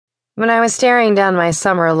When I was staring down my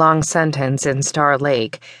summer-long sentence in Star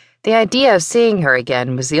Lake, the idea of seeing her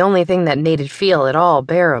again was the only thing that made it feel at all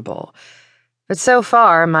bearable. But so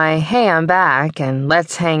far, my "hey, I'm back" and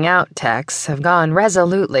 "let's hang out" texts have gone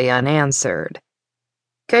resolutely unanswered.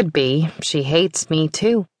 Could be she hates me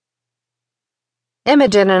too.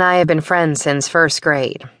 Imogen and I have been friends since first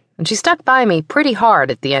grade, and she stuck by me pretty hard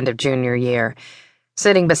at the end of junior year,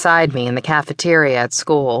 sitting beside me in the cafeteria at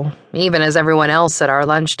school, even as everyone else at our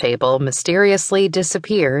lunch table mysteriously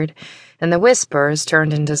disappeared, and the whispers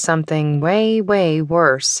turned into something way, way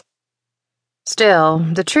worse. Still,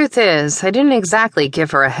 the truth is, I didn't exactly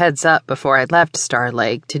give her a heads up before I left Star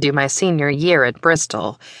Lake to do my senior year at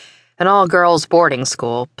Bristol, an all-girls boarding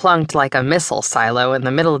school plunked like a missile silo in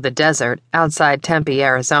the middle of the desert outside Tempe,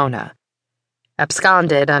 Arizona.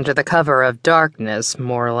 Absconded under the cover of darkness,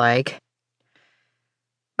 more like.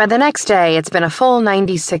 By the next day, it's been a full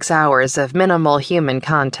 96 hours of minimal human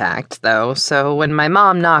contact, though, so when my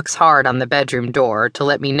mom knocks hard on the bedroom door to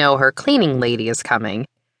let me know her cleaning lady is coming,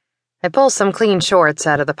 I pull some clean shorts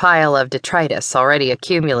out of the pile of detritus already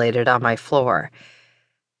accumulated on my floor.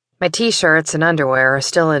 My t-shirts and underwear are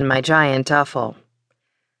still in my giant duffel.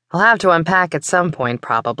 I'll have to unpack at some point,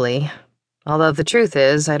 probably, although the truth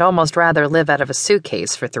is, I'd almost rather live out of a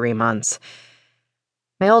suitcase for 3 months.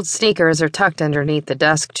 My old sneakers are tucked underneath the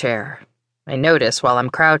desk chair. I notice while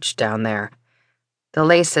I'm crouched down there. The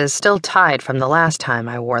laces still tied from the last time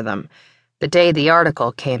I wore them. The day the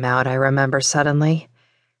article came out, I remember suddenly.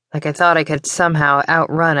 Like I thought I could somehow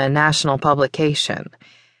outrun a national publication.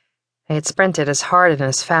 I had sprinted as hard and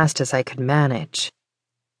as fast as I could manage.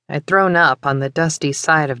 I'd thrown up on the dusty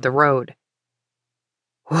side of the road.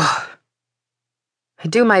 I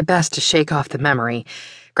do my best to shake off the memory,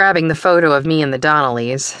 grabbing the photo of me and the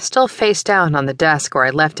Donnellys, still face down on the desk where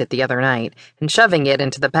I left it the other night, and shoving it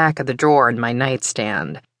into the back of the drawer in my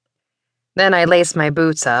nightstand. Then I lace my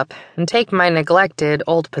boots up and take my neglected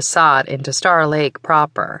old Passat into Star Lake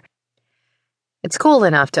proper. It's cool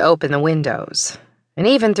enough to open the windows, and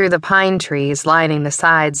even through the pine trees lining the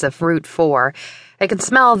sides of Route 4, I can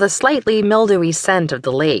smell the slightly mildewy scent of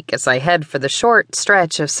the lake as I head for the short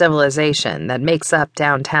stretch of civilization that makes up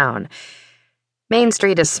downtown. Main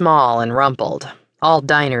Street is small and rumpled, all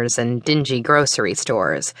diners and dingy grocery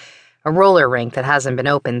stores, a roller rink that hasn't been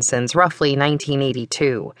open since roughly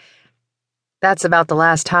 1982. That's about the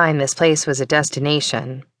last time this place was a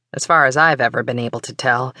destination, as far as I've ever been able to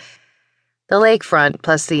tell. The lakefront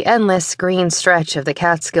plus the endless green stretch of the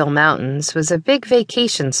Catskill Mountains was a big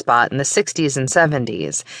vacation spot in the 60s and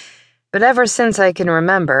 70s, but ever since I can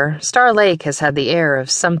remember, Star Lake has had the air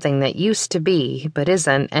of something that used to be but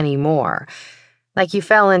isn't anymore, like you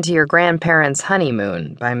fell into your grandparents'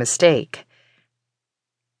 honeymoon by mistake.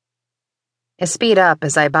 I speed up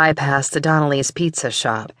as I bypass the Donnellys' pizza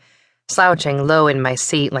shop, slouching low in my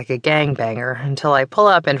seat like a gangbanger until I pull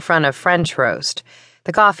up in front of French Roast,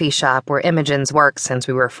 the coffee shop where Imogen's worked since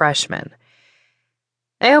we were freshmen.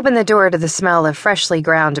 I open the door to the smell of freshly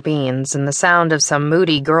ground beans and the sound of some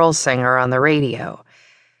moody girl singer on the radio.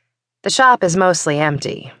 The shop is mostly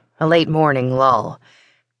empty, a late morning lull.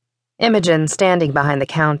 Imogen standing behind the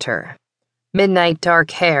counter, midnight dark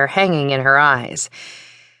hair hanging in her eyes.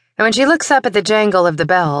 And when she looks up at the jangle of the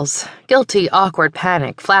bells, guilty, awkward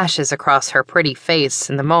panic flashes across her pretty face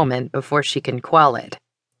in the moment before she can quell it.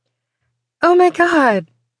 "Oh my God,"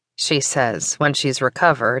 she says when she's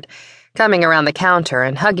recovered, coming around the counter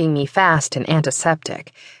and hugging me fast and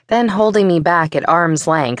antiseptic, then holding me back at arm's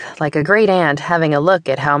length like a great aunt having a look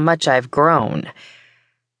at how much I've grown.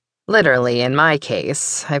 Literally, in my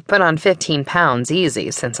case, I've put on 15 pounds easy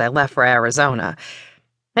since I left for Arizona.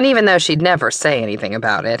 And even though she'd never say anything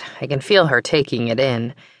about it, I can feel her taking it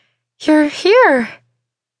in. "You're here."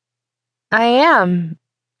 "I am,"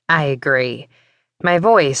 I agree, my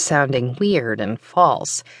voice sounding weird and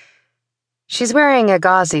false. She's wearing a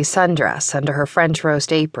gauzy sundress under her French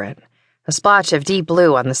roast apron, a splotch of deep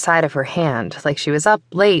blue on the side of her hand, like she was up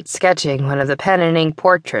late sketching one of the pen and ink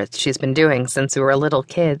portraits she's been doing since we were little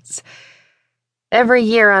kids. Every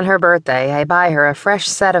year on her birthday, I buy her a fresh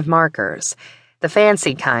set of markers, the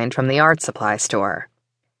fancy kind from the art supply store.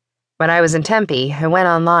 When I was in Tempe, I went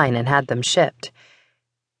online and had them shipped.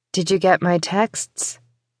 "Did you get my texts?"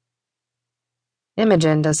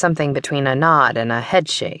 Imogen does something between a nod and a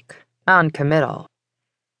headshake, non-committal.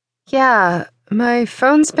 "Yeah, my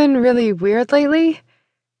phone's been really weird lately,"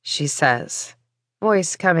 she says,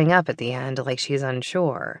 voice coming up at the end like she's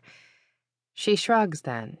unsure. She shrugs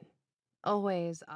then. Always